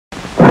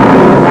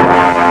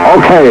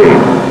Okay,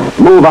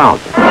 move out.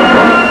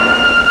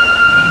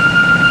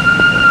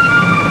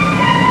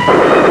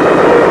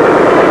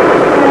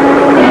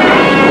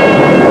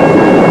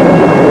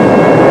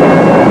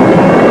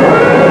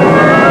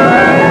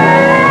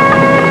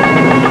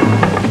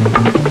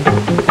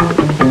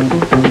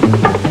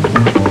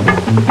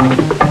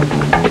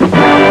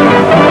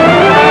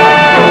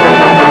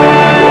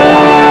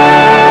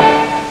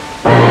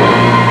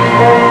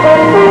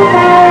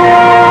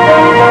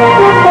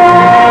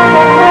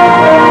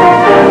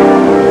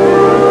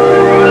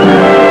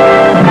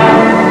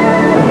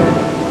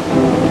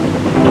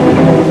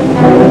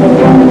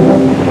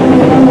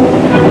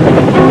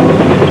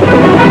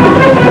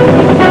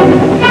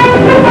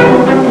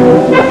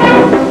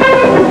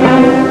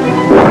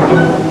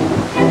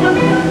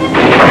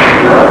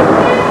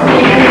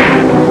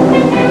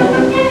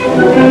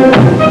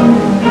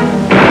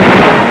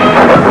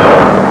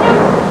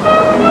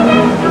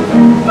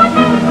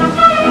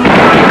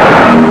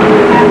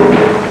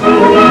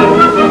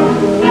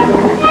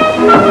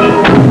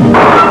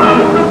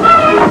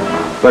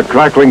 The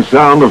crackling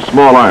sound of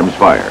small arms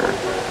fire.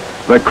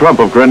 The crump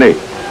of grenades.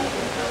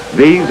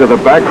 These are the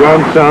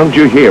background sounds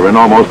you hear in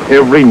almost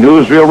every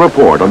newsreel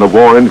report on the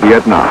war in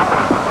Vietnam.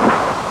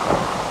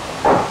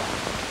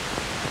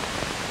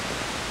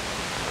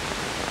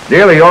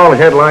 Nearly all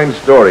headline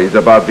stories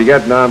about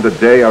Vietnam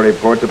today are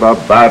reports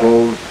about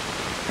battles,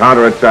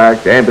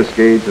 counterattacks,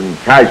 ambuscades, and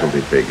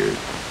casualty figures.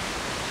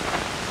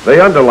 They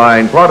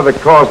underline part of the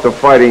cost of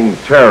fighting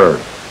terror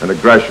and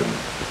aggression.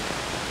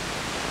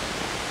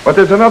 But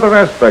there's another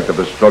aspect of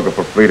the struggle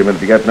for freedom in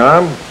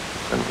Vietnam,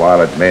 and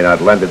while it may not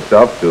lend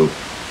itself to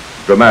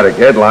dramatic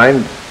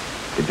headlines,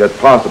 it just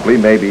possibly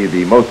may be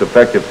the most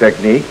effective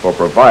technique for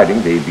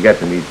providing the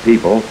Vietnamese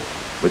people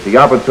with the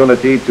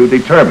opportunity to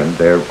determine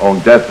their own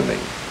destiny.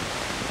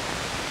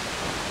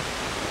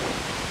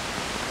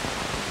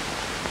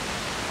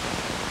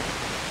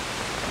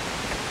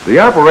 The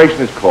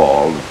operation is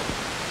called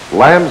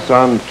Lam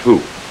Son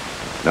 2.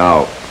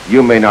 Now,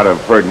 you may not have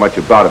heard much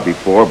about it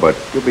before, but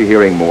you'll be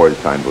hearing more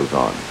as time goes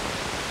on.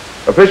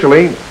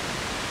 Officially,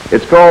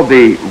 it's called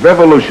the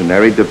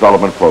Revolutionary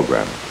Development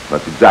Program.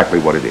 That's exactly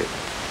what it is.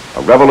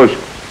 A revolution.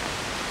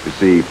 You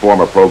see,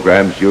 former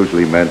programs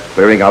usually meant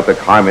clearing out the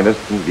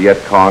communists and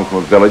Viet Cong from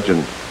a village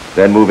and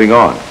then moving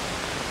on.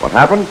 What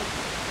happened?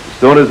 As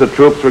soon as the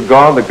troops were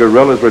gone, the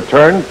guerrillas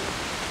returned,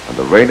 and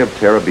the reign of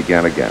terror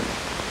began again.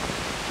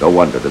 No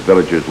wonder the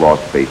villagers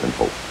lost faith and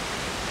hope.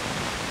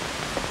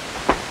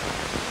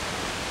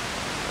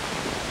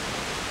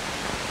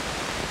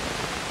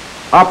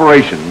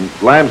 Operation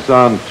Lam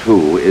Son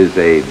 2 is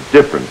a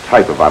different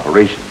type of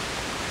operation.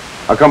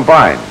 A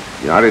combined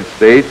United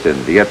States and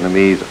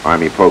Vietnamese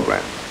Army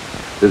program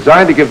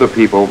designed to give the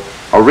people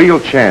a real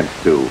chance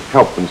to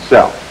help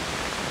themselves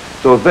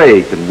so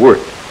they can work,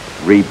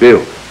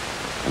 rebuild,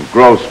 and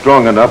grow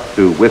strong enough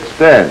to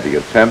withstand the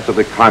attempts of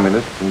the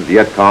communists and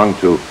Viet Cong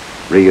to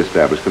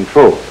reestablish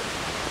control.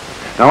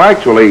 Now,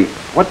 actually,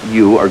 what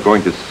you are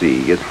going to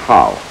see is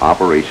how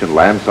Operation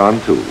Lam Son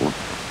 2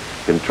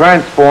 can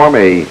transform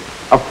a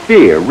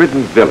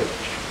fear-ridden village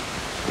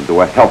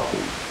into a healthy,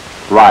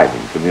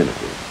 thriving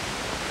community.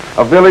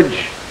 A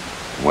village,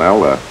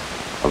 well,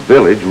 a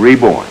village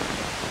reborn.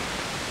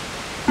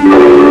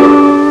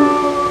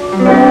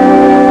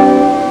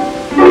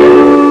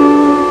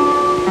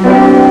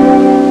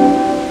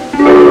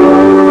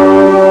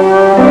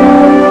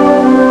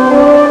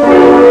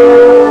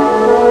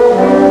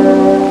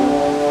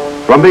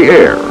 From the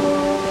air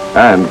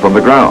and from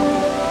the ground,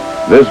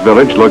 this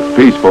village looks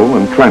peaceful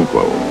and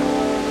tranquil.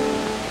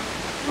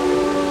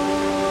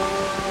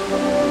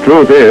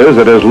 Truth is,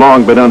 it has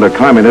long been under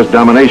communist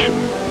domination,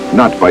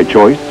 not by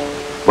choice,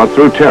 but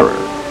through terror.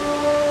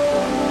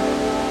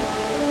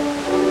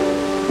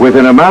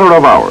 Within a matter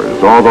of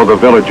hours, although the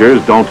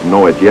villagers don't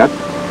know it yet,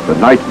 the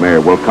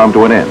nightmare will come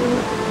to an end.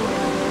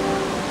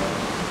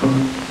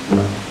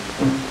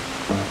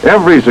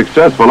 Every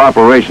successful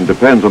operation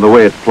depends on the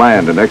way it's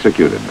planned and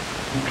executed.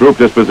 Troop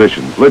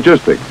dispositions,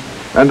 logistics,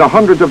 and the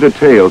hundreds of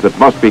details that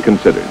must be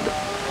considered.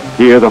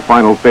 Here, the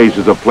final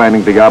phases of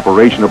planning the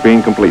operation are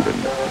being completed.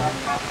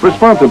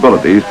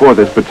 Responsibilities for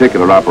this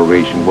particular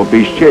operation will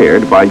be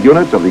shared by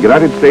units of the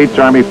United States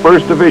Army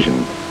 1st Division,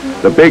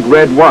 the Big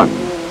Red 1,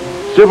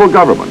 Civil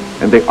Government,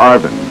 and the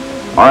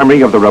ARVN,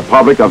 Army of the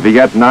Republic of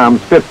Vietnam's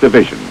 5th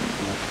Division.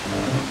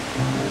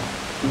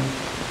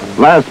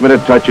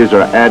 Last-minute touches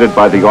are added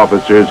by the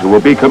officers who will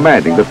be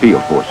commanding the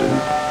field forces.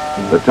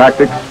 The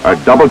tactics are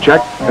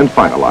double-checked and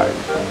finalized.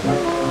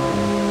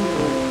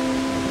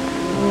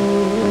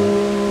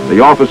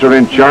 The officer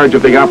in charge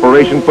of the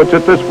operation puts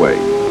it this way.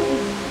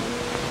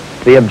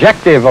 The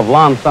objective of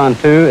Lam Son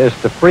 2 is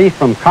to free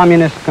from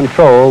communist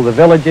control the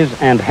villages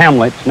and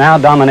hamlets now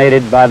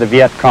dominated by the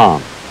Viet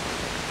Cong.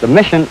 The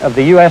mission of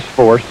the U.S.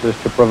 force is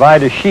to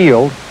provide a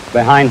shield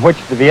behind which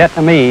the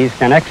Vietnamese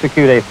can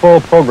execute a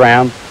full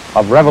program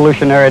of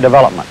revolutionary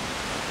development.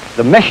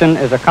 The mission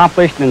is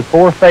accomplished in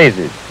 4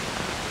 phases.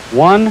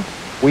 1,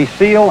 we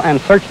seal and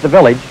search the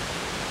village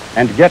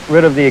and get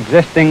rid of the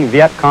existing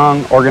Viet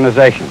Cong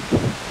organization.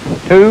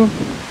 2,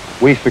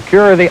 we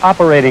secure the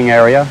operating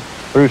area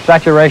through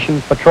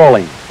saturation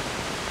patrolling.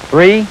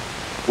 3,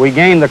 we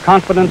gain the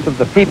confidence of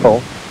the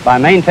people by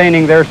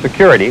maintaining their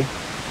security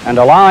and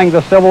allowing the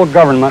civil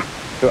government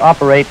to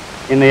operate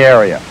in the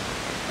area.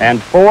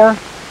 And 4,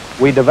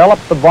 we develop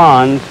the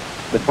bonds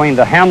between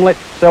the Hamlet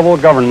civil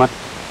government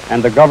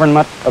and the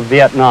government of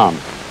Vietnam.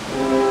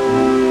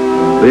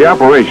 The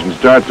operation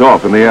starts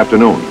off in the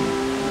afternoon.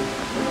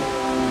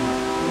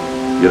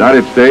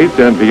 United States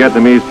and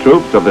Vietnamese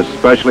troops of the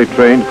specially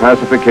trained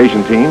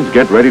pacification teams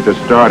get ready to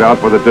start out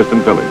for the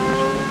distant village.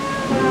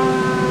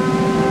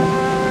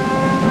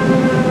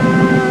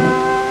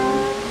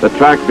 The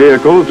track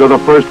vehicles are the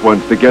first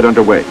ones to get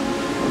underway,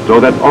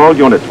 so that all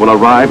units will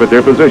arrive at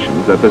their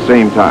positions at the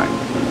same time.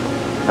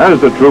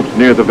 As the troops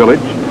near the village,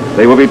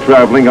 they will be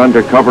traveling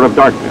under cover of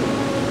darkness.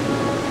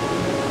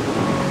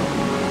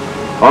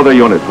 Other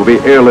units will be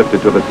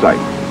airlifted to the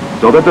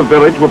site, so that the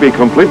village will be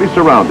completely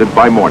surrounded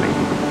by morning.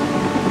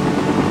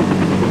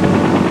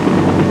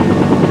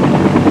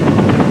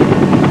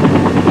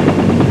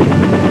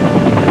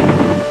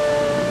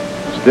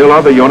 Still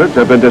other units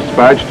have been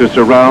dispatched to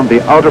surround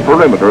the outer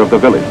perimeter of the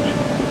village,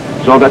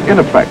 so that in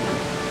effect,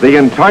 the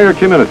entire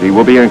community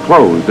will be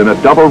enclosed in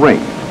a double ring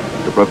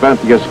to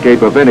prevent the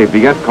escape of any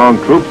Viet Cong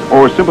troops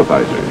or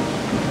sympathizers.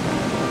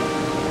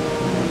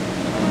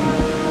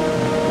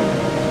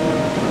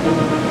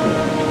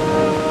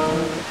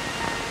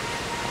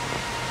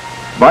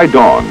 By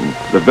dawn,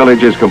 the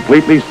village is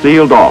completely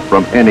sealed off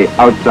from any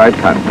outside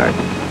contact.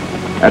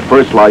 At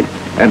first light,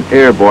 an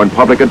airborne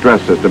public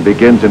address system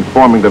begins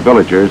informing the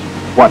villagers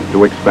what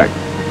to expect.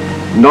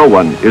 No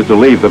one is to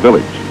leave the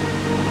village.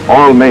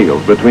 All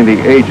males between the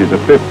ages of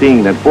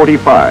 15 and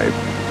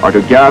 45 are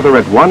to gather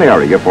at one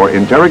area for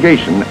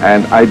interrogation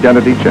and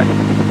identity checks.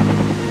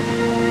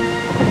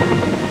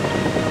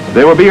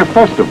 There will be a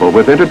festival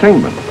with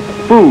entertainment,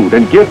 food,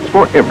 and gifts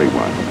for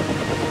everyone.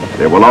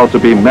 There will also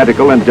be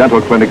medical and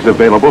dental clinics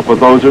available for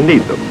those who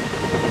need them.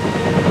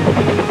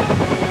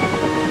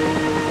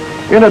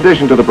 In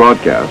addition to the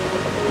broadcast,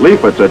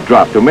 leaflets are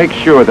dropped to make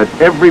sure that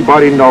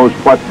everybody knows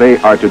what they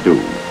are to do.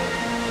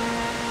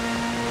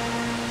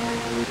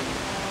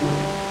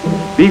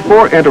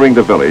 Before entering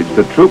the village,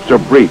 the troops are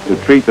briefed to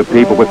treat the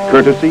people with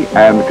courtesy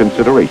and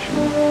consideration,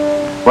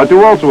 but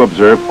to also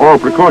observe all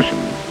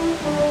precautions.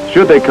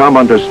 Should they come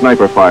under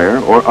sniper fire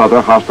or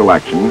other hostile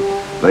action,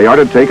 they are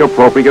to take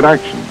appropriate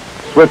action,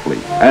 swiftly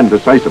and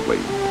decisively.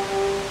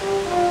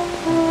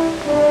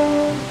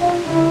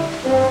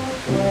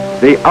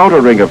 The outer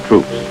ring of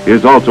troops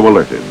is also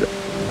alerted,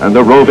 and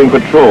the roving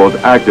patrols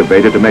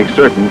activated to make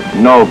certain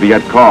no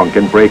Viet Cong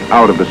can break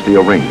out of the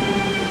steel ring.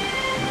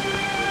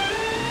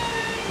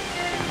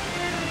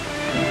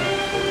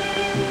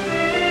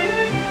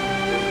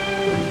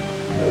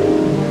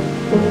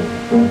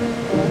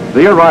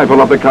 The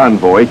arrival of the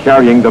convoy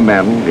carrying the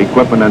men,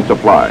 equipment, and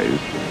supplies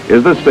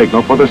is the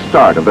signal for the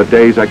start of the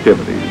day's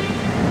activities,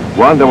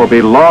 one that will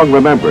be long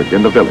remembered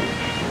in the village.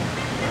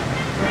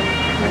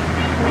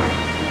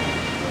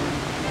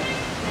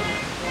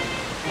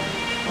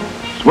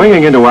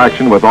 Swinging into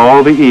action with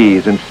all the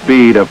ease and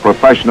speed of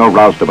professional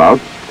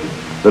roustabouts,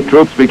 the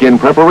troops begin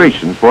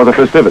preparations for the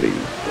festivities.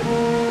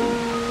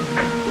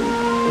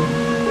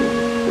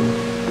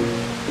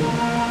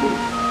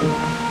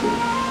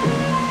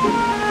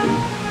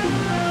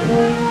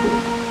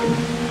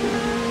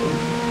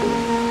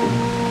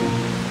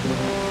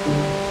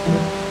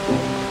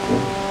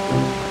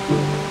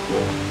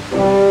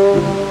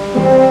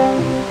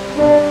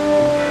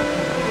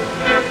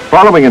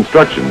 Following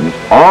instructions,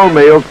 all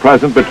males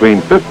present between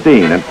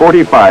 15 and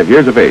 45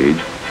 years of age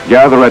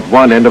gather at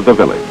one end of the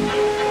village.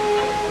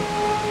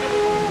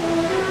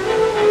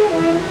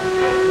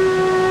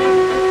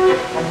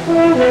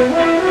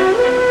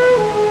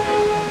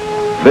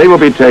 They will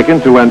be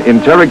taken to an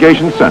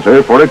interrogation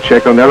center for a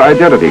check on their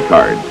identity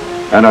cards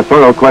and a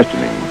thorough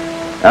questioning,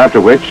 after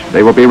which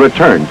they will be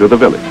returned to the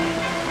village.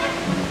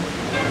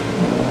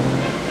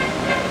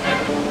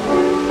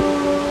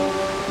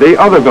 The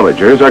other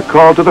villagers are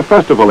called to the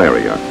festival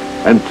area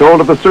and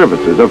told of the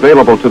services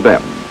available to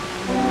them.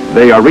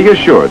 They are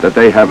reassured that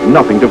they have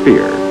nothing to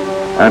fear,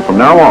 and from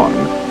now on,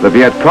 the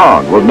Viet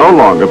Cong will no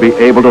longer be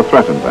able to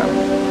threaten them.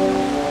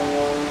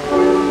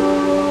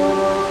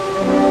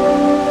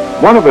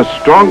 One of the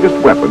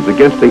strongest weapons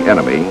against the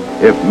enemy,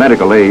 if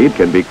medical aid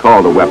can be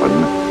called a weapon,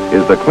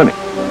 is the clinic.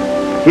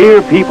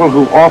 Here, people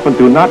who often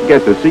do not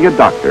get to see a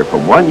doctor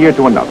from one year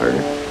to another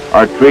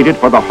are treated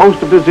for the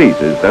host of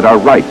diseases that are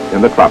rife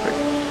in the tropics.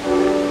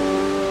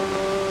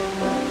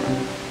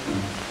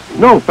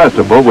 No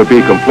festival would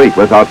be complete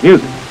without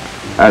music,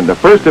 and the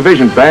 1st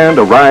Division Band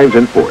arrives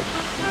in force.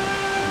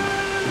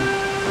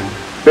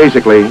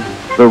 Basically,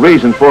 the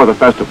reason for the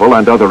festival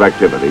and other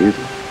activities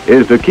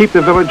is to keep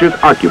the villagers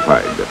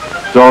occupied,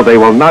 so they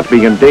will not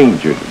be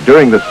endangered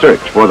during the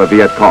search for the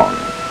Viet Cong.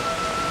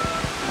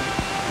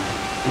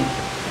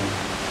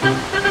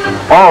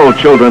 All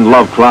children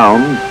love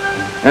clowns,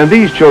 and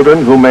these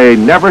children who may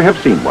never have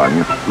seen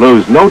one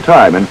lose no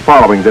time in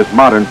following this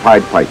modern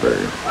Pied Piper.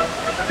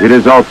 It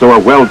is also a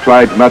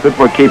well-tried method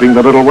for keeping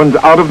the little ones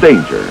out of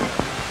danger.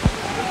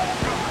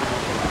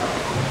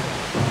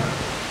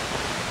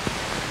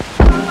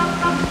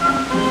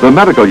 The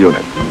medical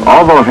unit,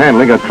 although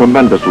handling a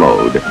tremendous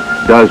load,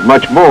 does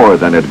much more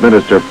than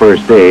administer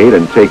first aid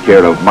and take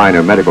care of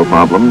minor medical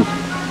problems.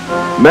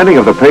 Many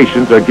of the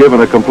patients are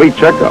given a complete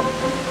checkup,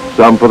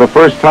 some for the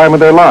first time in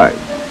their lives,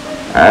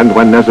 and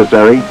when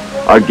necessary,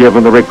 are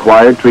given the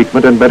required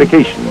treatment and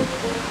medication,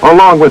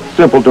 along with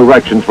simple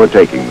directions for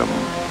taking them.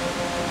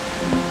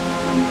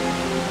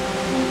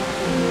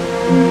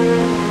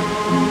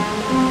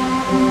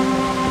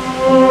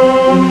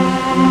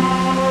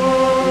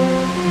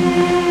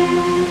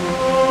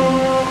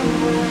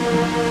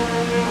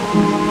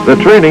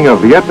 The training of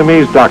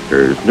Vietnamese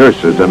doctors,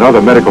 nurses, and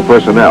other medical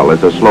personnel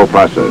is a slow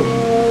process,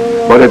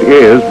 but it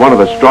is one of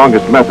the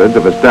strongest methods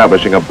of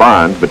establishing a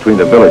bond between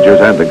the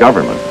villagers and the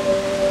government.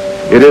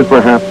 It is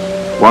perhaps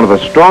one of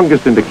the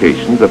strongest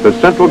indications that the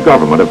central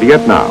government of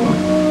Vietnam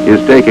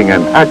is taking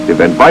an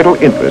active and vital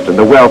interest in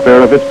the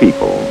welfare of its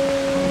people.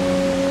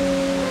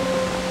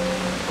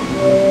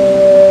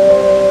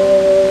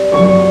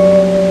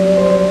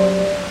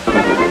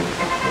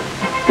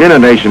 In a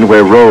nation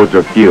where roads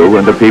are few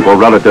and the people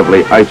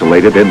relatively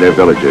isolated in their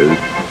villages,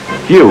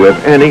 few,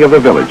 if any, of the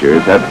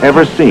villagers have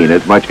ever seen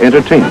as much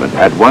entertainment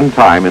at one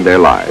time in their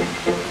lives.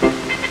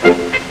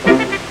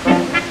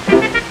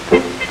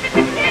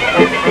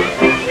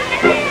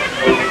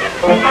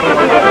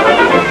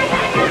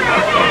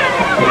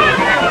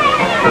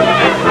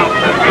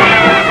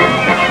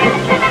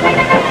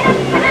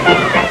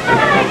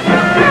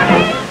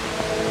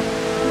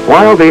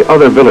 While the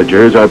other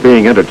villagers are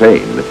being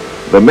entertained,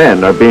 the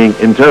men are being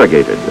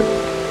interrogated.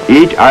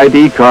 Each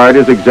ID card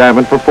is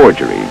examined for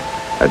forgery,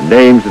 and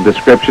names and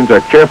descriptions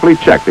are carefully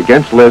checked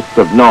against lists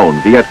of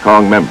known Viet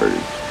Cong members.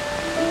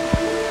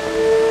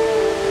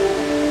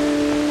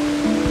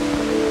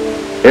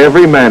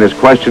 Every man is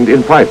questioned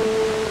in private,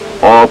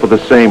 all for the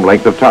same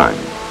length of time,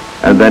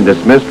 and then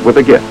dismissed with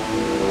a gift.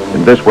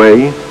 In this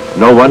way,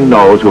 no one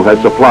knows who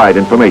has supplied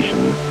information,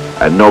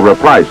 and no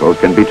reprisals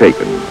can be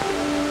taken.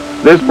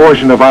 This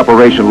portion of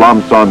Operation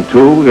Lam Son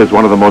 2 is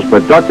one of the most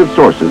productive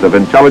sources of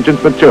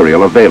intelligence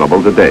material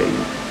available today.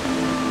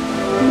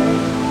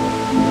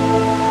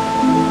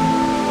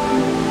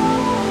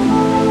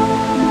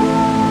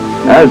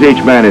 As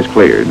each man is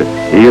cleared,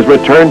 he is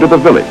returned to the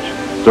village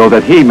so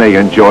that he may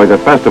enjoy the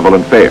festival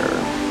and fair.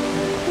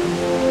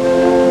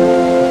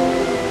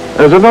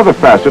 As another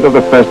facet of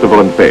the festival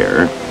and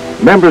fair,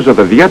 members of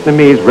the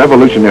Vietnamese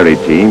Revolutionary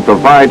Team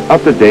provide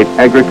up-to-date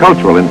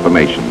agricultural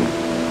information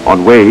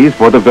on ways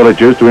for the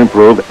villagers to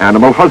improve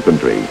animal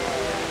husbandry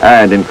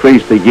and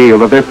increase the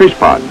yield of their fish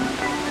ponds,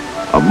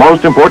 a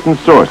most important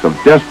source of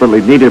desperately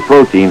needed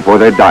protein for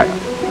their diet.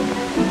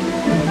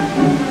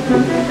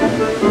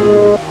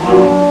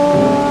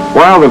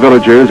 While the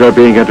villagers are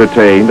being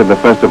entertained in the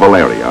festival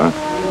area,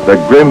 the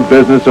grim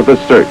business of the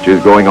search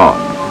is going on.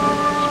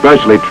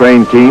 Specially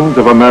trained teams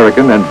of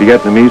American and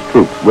Vietnamese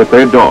troops with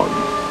their dogs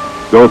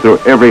go through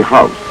every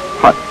house,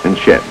 hut, and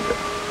shed.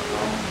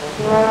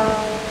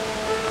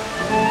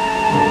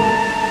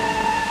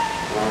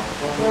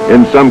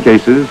 In some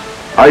cases,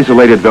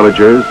 isolated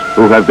villagers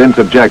who have been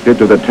subjected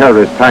to the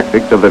terrorist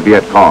tactics of the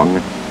Viet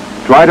Cong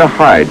try to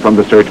hide from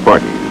the search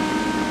parties.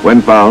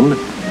 When found,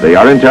 they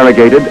are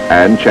interrogated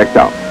and checked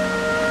out.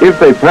 If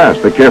they pass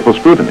the careful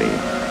scrutiny,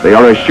 they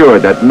are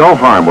assured that no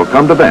harm will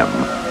come to them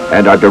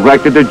and are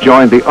directed to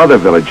join the other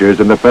villagers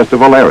in the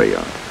festival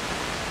area.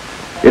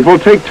 It will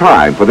take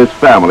time for this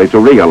family to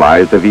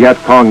realize the Viet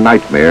Cong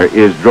nightmare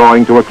is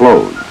drawing to a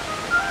close.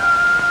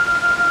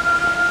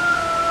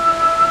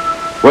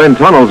 When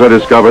tunnels are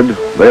discovered,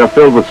 they are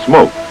filled with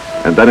smoke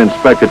and then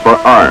inspected for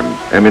arms,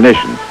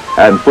 ammunition,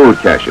 and food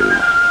caches.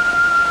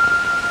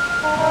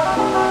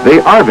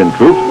 The ARVN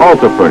troops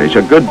also furnish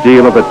a good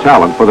deal of the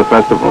talent for the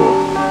festival.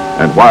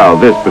 And while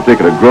this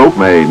particular group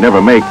may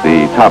never make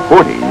the top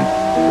 40,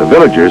 the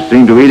villagers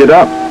seem to eat it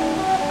up.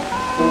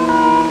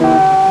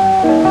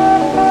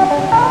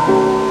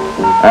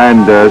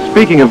 And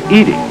speaking of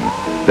eating,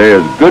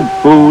 there's good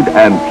food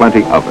and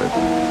plenty of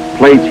it.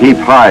 Plates heaped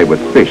high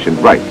with fish and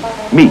rice,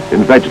 meat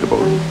and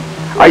vegetables.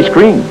 Ice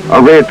cream,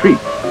 a rare treat,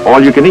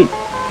 all you can eat,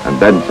 and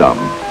then some.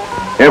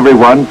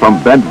 Everyone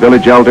from bent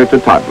village elder to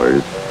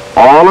toddlers,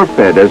 all are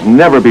fed as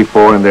never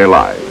before in their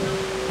lives.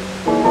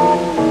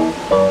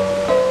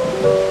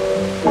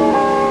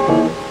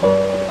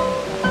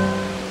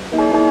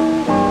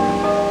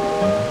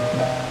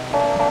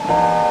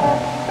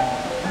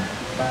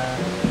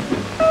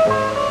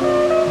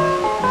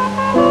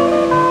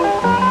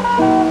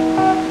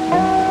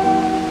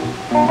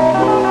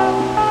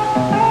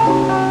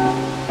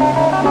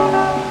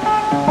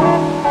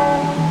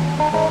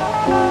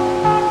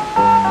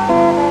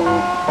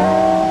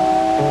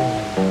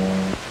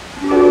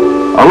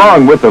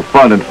 Along with the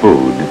fun and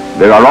food,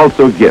 there are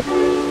also gifts.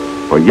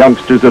 For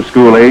youngsters of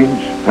school age,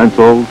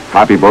 pencils,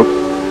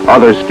 copybooks,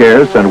 other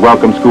scarce and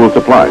welcome school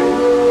supplies.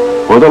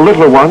 For the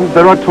littler ones,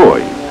 there are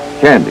toys,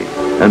 candy,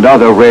 and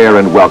other rare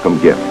and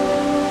welcome gifts.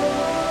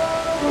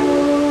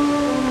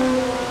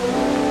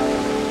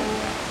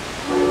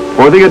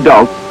 For the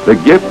adults, the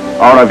gifts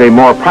are of a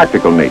more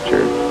practical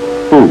nature.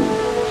 Food,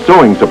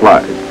 sewing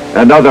supplies,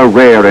 and other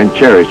rare and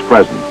cherished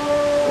presents.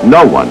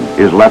 No one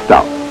is left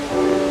out.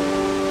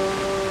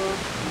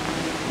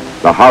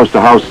 The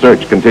house-to-house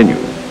search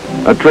continues,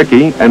 a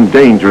tricky and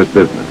dangerous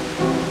business.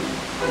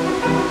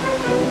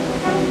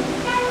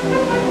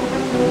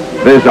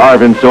 This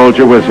ARVN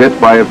soldier was hit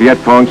by a Viet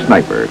Cong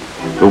sniper,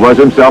 who was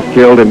himself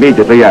killed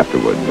immediately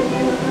afterward.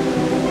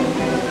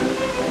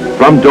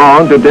 From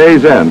dawn to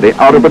day's end, the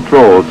outer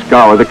patrols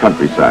scour the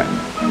countryside.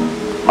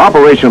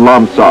 Operation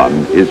Lam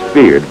Son is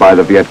feared by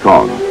the Viet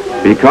Cong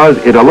because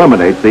it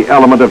eliminates the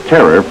element of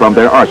terror from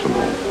their arsenal.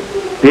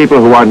 People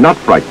who are not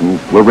frightened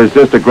will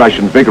resist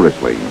aggression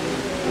vigorously.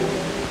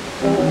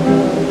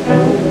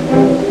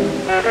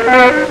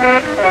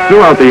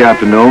 Throughout the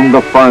afternoon,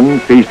 the fun,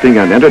 feasting,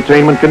 and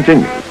entertainment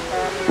continues,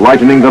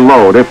 lightening the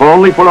load, if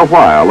only for a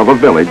while, of a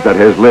village that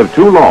has lived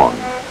too long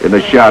in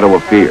the shadow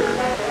of fear.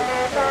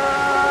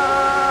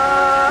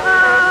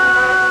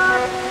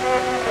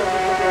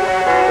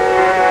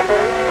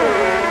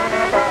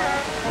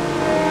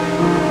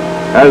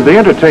 As the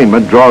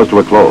entertainment draws to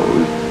a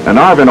close, an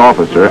ARVN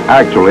officer,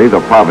 actually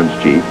the province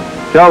chief,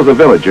 tells the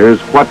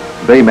villagers what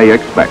they may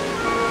expect.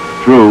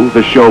 True,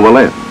 the show will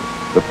end.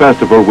 The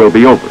festival will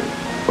be over.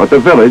 But the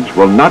village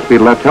will not be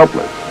left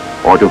helpless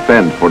or to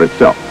fend for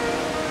itself.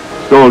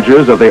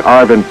 Soldiers of the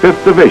ARVN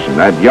 5th Division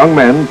and young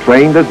men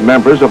trained as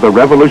members of the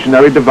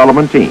Revolutionary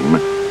Development Team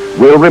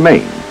will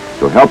remain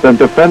to help them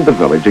defend the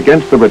village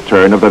against the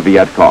return of the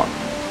Viet Cong.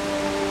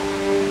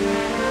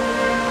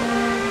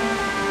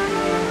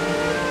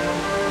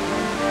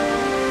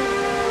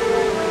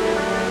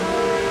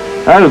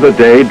 As the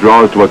day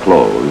draws to a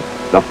close,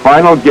 the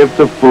final gifts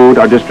of food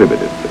are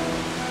distributed.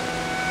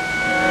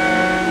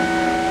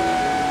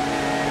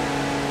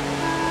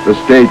 The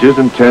stages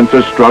and tents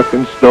are struck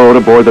and stowed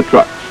aboard the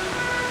trucks.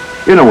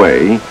 In a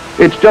way,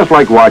 it's just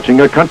like watching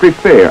a country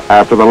fair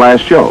after the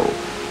last show,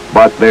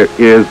 but there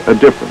is a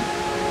difference.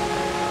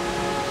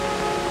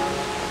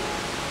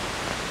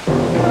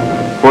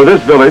 For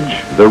this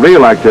village, the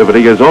real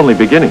activity is only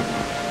beginning.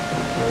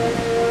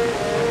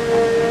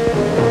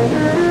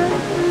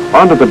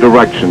 Under the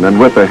direction and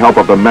with the help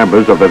of the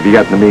members of the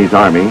Vietnamese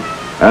Army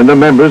and the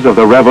members of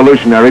the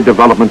Revolutionary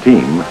Development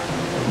Team,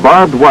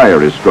 barbed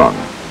wire is strung,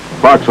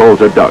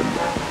 foxholes are dug,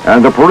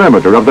 and the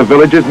perimeter of the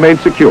village is made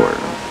secure.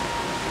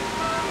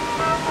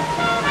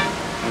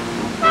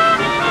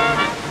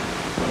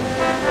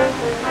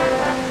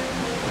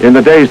 In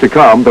the days to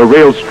come, the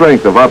real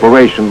strength of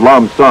Operation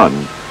Lam Son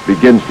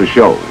begins to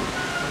show.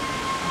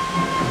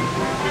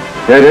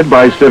 Headed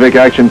by civic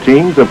action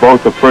teams of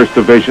both the 1st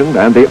Division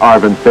and the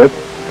ARVN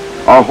 5th,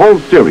 a whole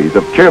series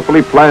of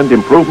carefully planned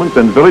improvements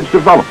and village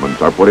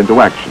developments are put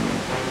into action.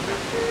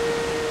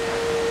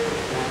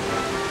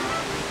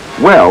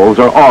 Wells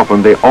are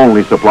often the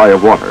only supply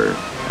of water,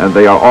 and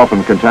they are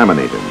often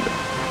contaminated.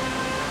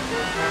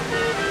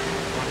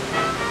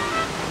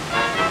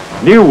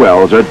 New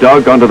wells are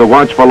dug under the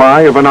watchful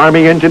eye of an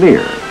Army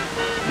engineer,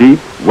 deep,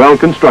 well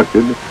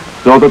constructed,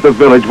 so that the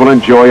village will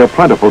enjoy a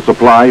plentiful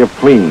supply of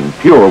clean,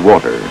 pure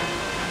water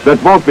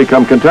that won't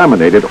become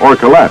contaminated or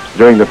collapse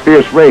during the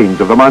fierce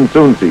rains of the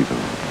monsoon season.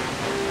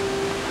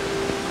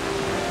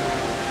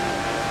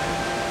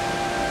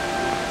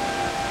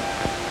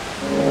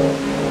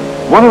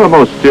 One of the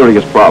most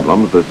serious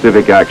problems the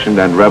Civic Action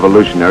and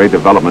Revolutionary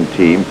Development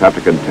teams have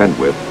to contend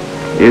with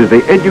is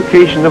the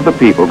education of the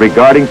people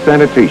regarding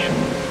sanitation.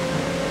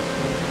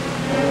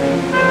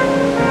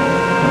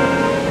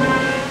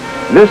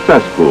 This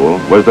cesspool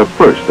was the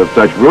first of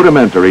such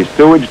rudimentary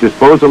sewage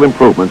disposal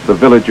improvements the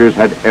villagers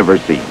had ever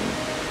seen,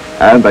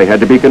 and they had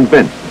to be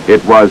convinced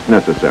it was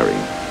necessary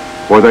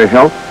for their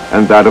health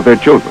and that of their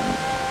children.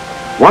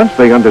 Once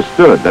they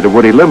understood that it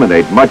would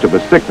eliminate much of the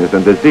sickness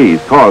and disease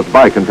caused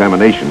by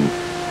contamination,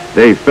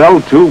 they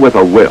fell to with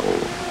a will.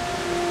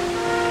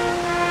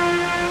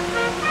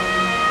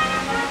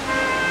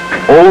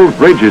 Old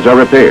bridges are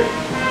repaired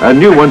and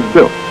new ones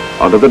built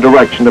under the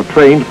direction of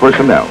trained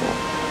personnel.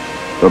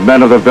 The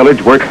men of the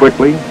village work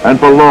quickly and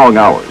for long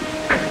hours.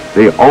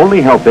 The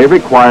only help they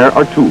require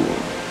are tools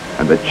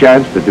and the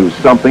chance to do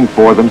something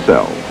for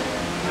themselves.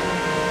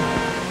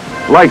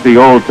 Like the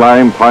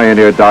old-time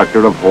pioneer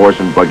doctor of horse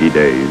and buggy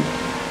days,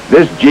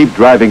 this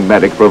jeep-driving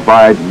medic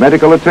provides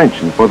medical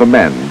attention for the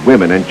men,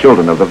 women, and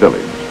children of the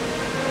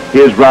village.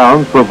 His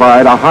rounds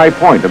provide a high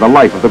point in the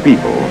life of the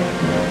people,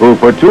 who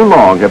for too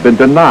long have been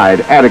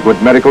denied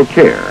adequate medical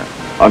care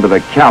under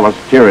the callous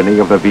tyranny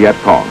of the Viet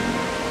Cong.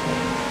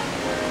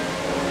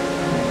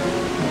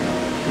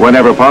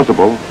 Whenever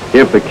possible,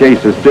 if the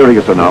case is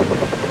serious enough,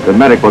 the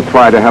medic will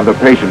try to have the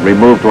patient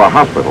removed to a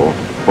hospital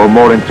for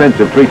more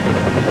intensive treatment.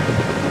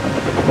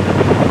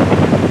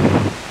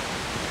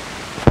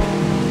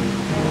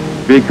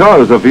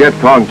 Because of Viet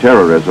Cong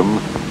terrorism,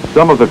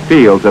 some of the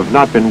fields have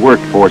not been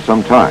worked for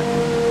some time,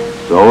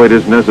 so it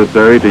is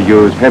necessary to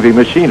use heavy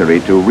machinery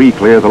to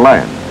re-clear the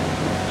land,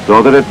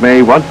 so that it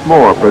may once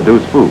more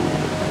produce food.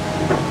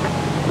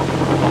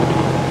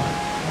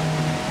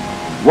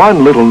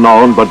 One little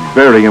known but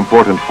very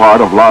important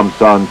part of Lam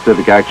Son's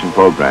Civic Action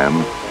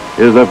Program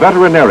is the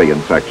veterinarian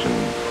section,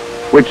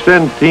 which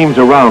sends teams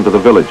around to the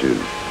villages,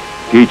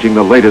 teaching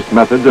the latest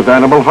methods of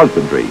animal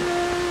husbandry,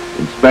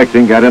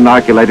 inspecting and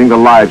inoculating the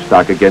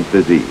livestock against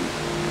disease,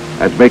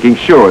 and making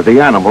sure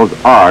the animals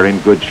are in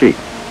good shape.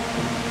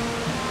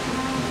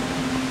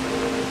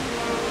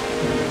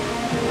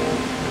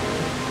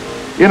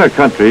 In a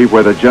country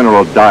where the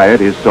general diet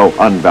is so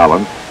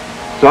unbalanced,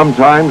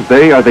 sometimes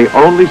they are the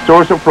only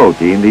source of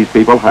protein these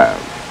people have.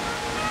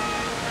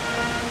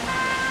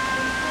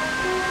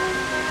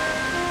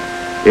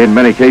 In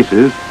many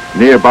cases,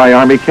 nearby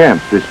army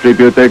camps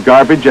distribute their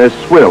garbage as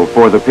swill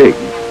for the pigs.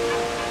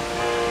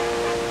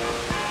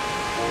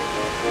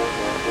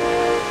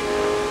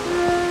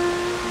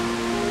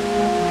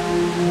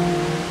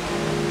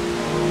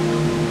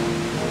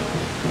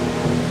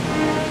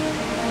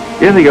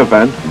 In the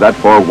event that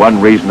for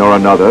one reason or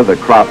another the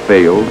crop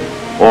fails,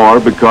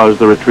 or because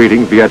the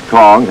retreating Viet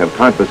Cong have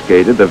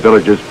confiscated the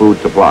village's food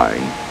supply,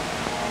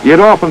 it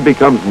often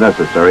becomes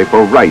necessary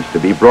for rice to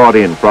be brought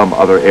in from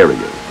other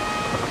areas.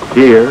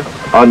 Here,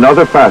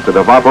 another facet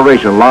of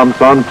Operation Lam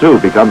Son 2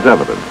 becomes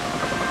evident.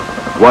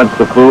 Once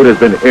the food has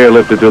been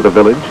airlifted to the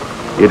village,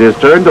 it is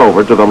turned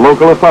over to the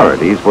local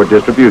authorities for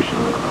distribution,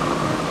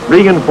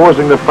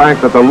 reinforcing the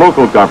fact that the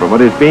local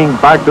government is being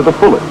backed to the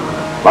fullest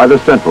by the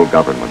central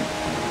government.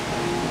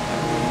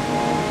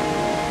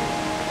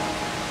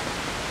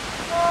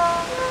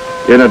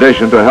 In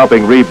addition to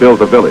helping rebuild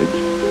the village,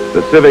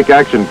 the civic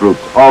action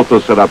groups also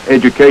set up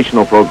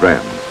educational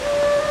programs.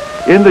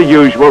 In the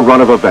usual run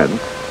of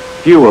events,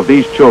 few of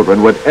these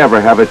children would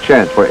ever have a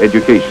chance for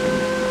education.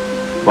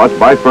 But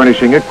by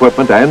furnishing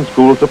equipment and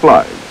school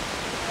supplies,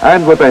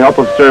 and with the help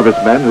of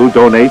servicemen who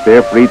donate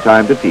their free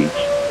time to teach,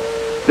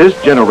 this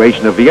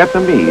generation of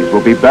Vietnamese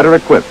will be better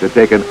equipped to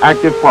take an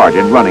active part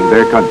in running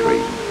their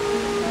country.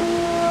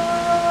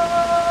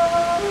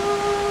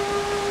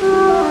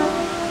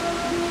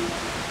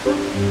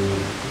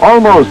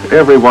 Almost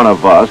every one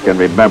of us can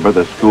remember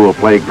the school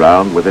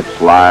playground with its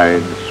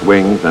slides,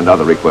 swings, and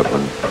other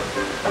equipment.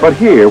 But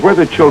here, where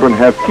the children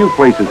have few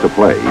places to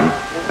play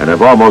and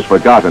have almost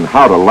forgotten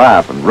how to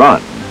laugh and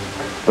run,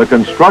 the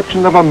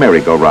construction of a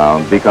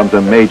merry-go-round becomes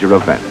a major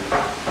event.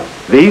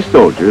 These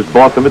soldiers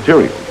bought the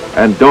materials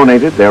and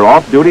donated their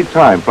off-duty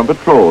time from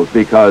patrols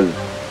because,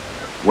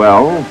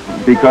 well,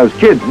 because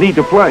kids need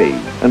to play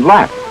and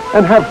laugh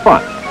and have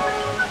fun.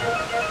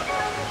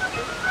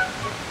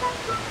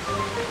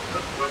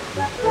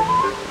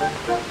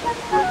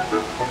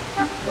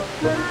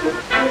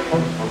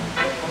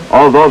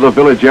 Although the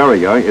village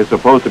area is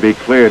supposed to be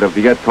cleared of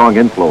Viet Cong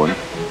influence,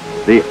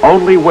 the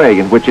only way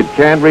in which it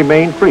can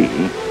remain free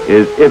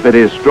is if it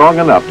is strong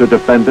enough to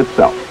defend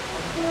itself.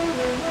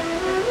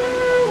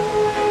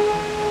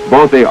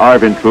 Both the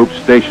ARVN troops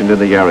stationed in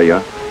the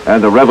area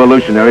and the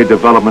Revolutionary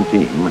Development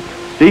Team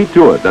see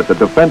to it that the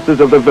defenses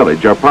of the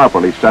village are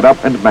properly set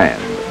up and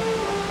manned.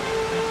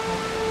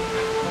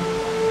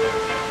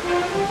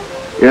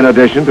 In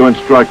addition to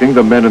instructing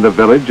the men in the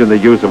village in the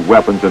use of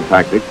weapons and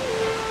tactics,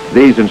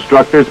 these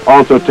instructors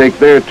also take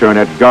their turn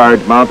at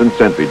guard, mount, and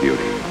sentry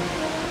duty.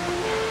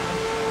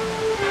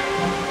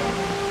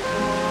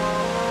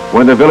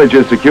 When the village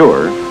is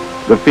secure,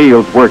 the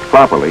fields work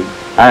properly,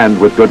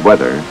 and with good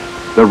weather,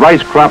 the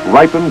rice crop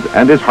ripens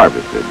and is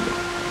harvested.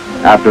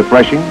 After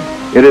threshing,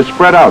 it is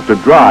spread out to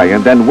dry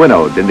and then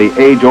winnowed in the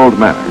age-old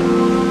manner.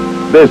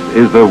 This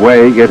is the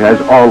way it has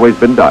always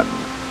been done,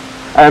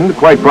 and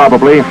quite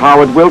probably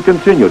how it will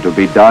continue to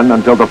be done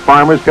until the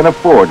farmers can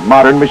afford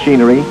modern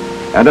machinery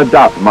and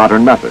adopt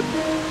modern methods.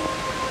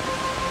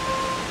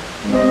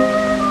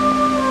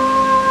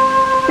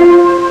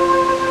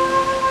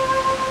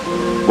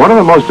 One of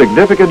the most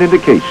significant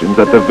indications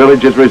that the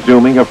village is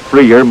resuming a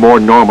freer,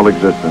 more normal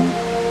existence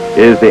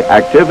is the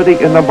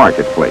activity in the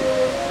marketplace.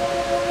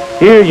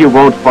 Here you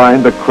won't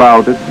find the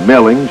crowded,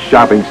 milling,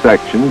 shopping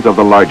sections of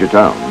the larger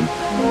towns,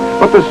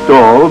 but the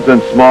stalls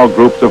and small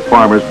groups of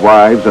farmers'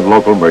 wives and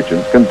local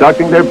merchants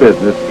conducting their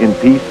business in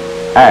peace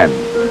and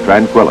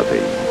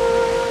tranquility.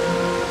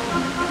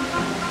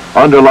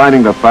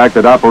 Underlining the fact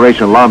that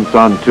Operation Lam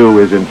Son 2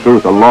 is in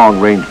truth a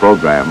long-range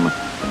program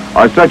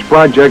are such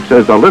projects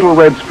as the Little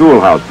Red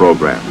Schoolhouse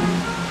program.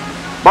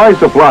 By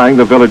supplying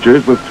the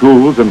villagers with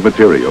tools and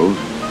materials,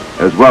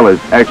 as well as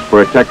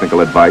expert technical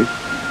advice,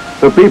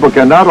 the people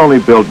can not only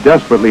build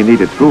desperately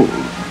needed schools,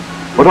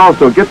 but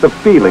also get the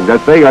feeling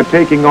that they are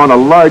taking on a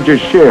larger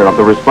share of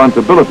the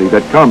responsibility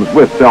that comes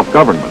with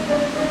self-government.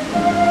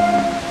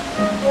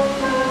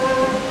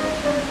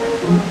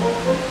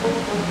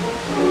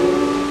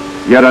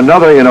 Yet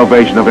another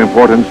innovation of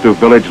importance to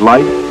village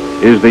life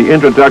is the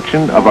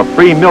introduction of a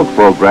free milk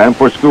program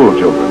for school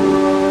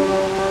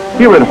children.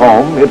 Here at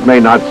home, it may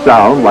not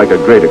sound like a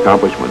great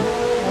accomplishment,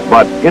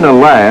 but in a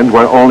land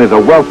where only the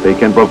wealthy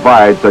can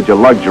provide such a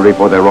luxury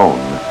for their own,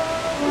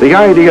 the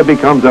idea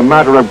becomes a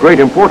matter of great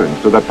importance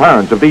to the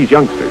parents of these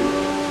youngsters.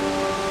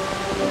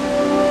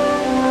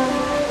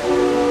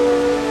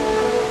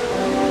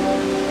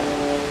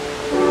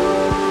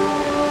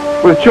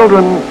 With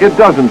children, it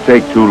doesn't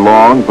take too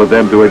long for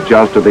them to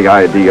adjust to the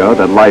idea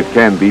that life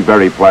can be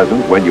very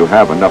pleasant when you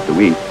have enough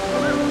to eat,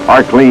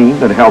 are clean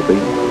and healthy,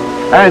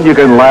 and you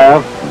can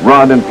laugh,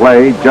 run, and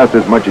play just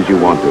as much as you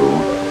want to.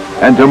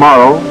 And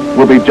tomorrow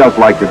will be just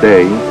like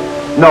today.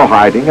 No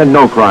hiding and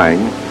no crying,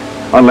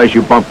 unless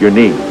you bump your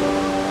knee.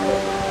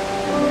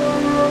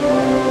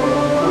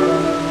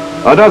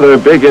 Another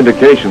big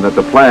indication that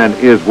the plan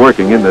is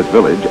working in this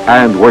village,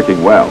 and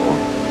working well,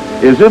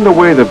 is in the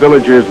way the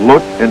villagers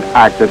look and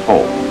act at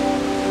home.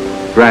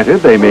 Granted,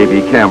 they may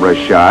be camera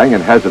shy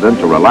and hesitant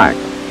to relax,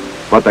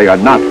 but they are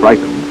not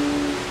frightened.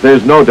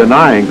 There's no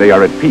denying they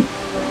are at peace,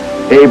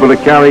 able to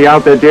carry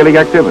out their daily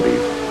activities,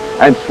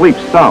 and sleep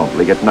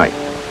soundly at night.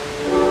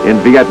 In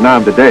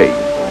Vietnam today,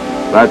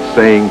 that's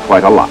saying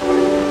quite a lot.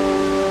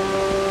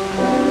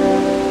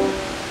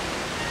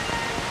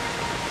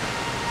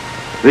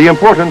 The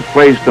importance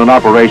placed on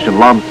Operation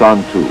Lam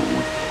Son 2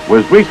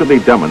 was recently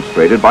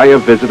demonstrated by a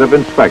visit of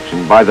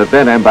inspection by the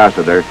then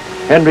Ambassador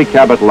Henry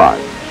Cabot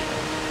Lodge.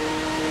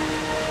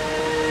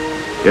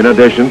 In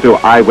addition to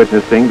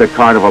eyewitnessing the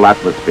carnival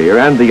atmosphere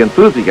and the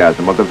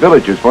enthusiasm of the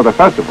villagers for the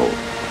festival,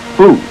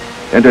 food,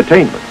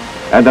 entertainment,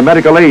 and the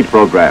medical aid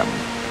program,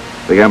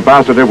 the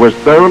ambassador was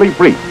thoroughly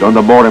briefed on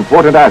the more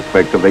important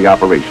aspects of the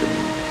operation.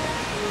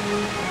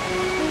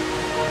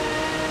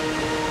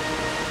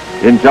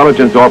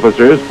 Intelligence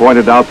officers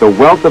pointed out the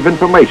wealth of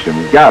information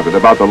gathered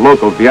about the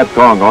local Viet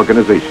Cong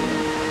organization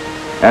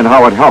and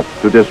how it helped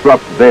to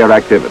disrupt their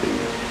activities.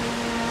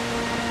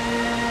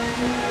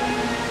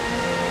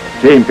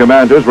 Team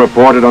commanders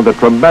reported on the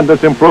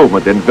tremendous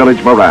improvement in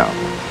village morale,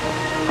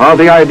 how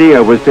the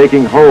idea was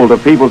taking hold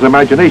of people's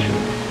imaginations.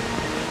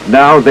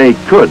 Now they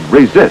could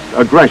resist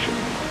aggression.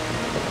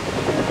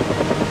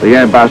 The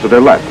ambassador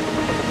left,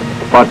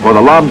 but for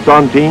the Lam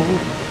Son team,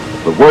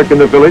 the work in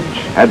the village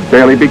had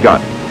barely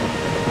begun.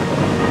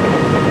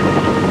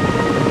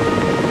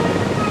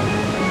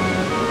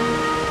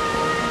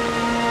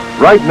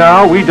 Right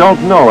now, we don't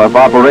know if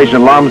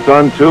Operation Lam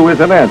Son 2 is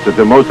an answer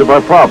to most of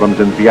our problems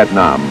in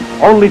Vietnam.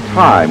 Only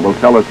time will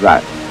tell us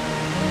that.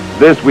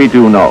 This we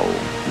do know.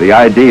 The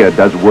idea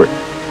does work.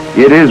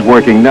 It is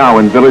working now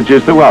in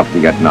villages throughout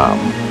Vietnam.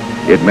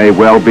 It may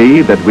well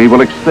be that we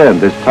will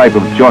extend this type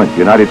of joint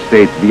United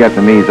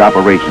States-Vietnamese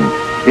operation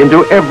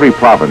into every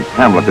province,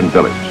 hamlet, and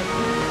village.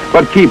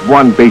 But keep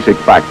one basic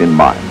fact in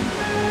mind.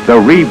 The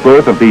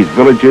rebirth of these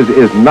villages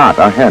is not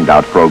a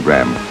handout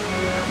program.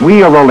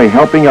 We are only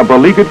helping a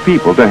beleaguered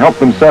people to help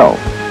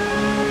themselves.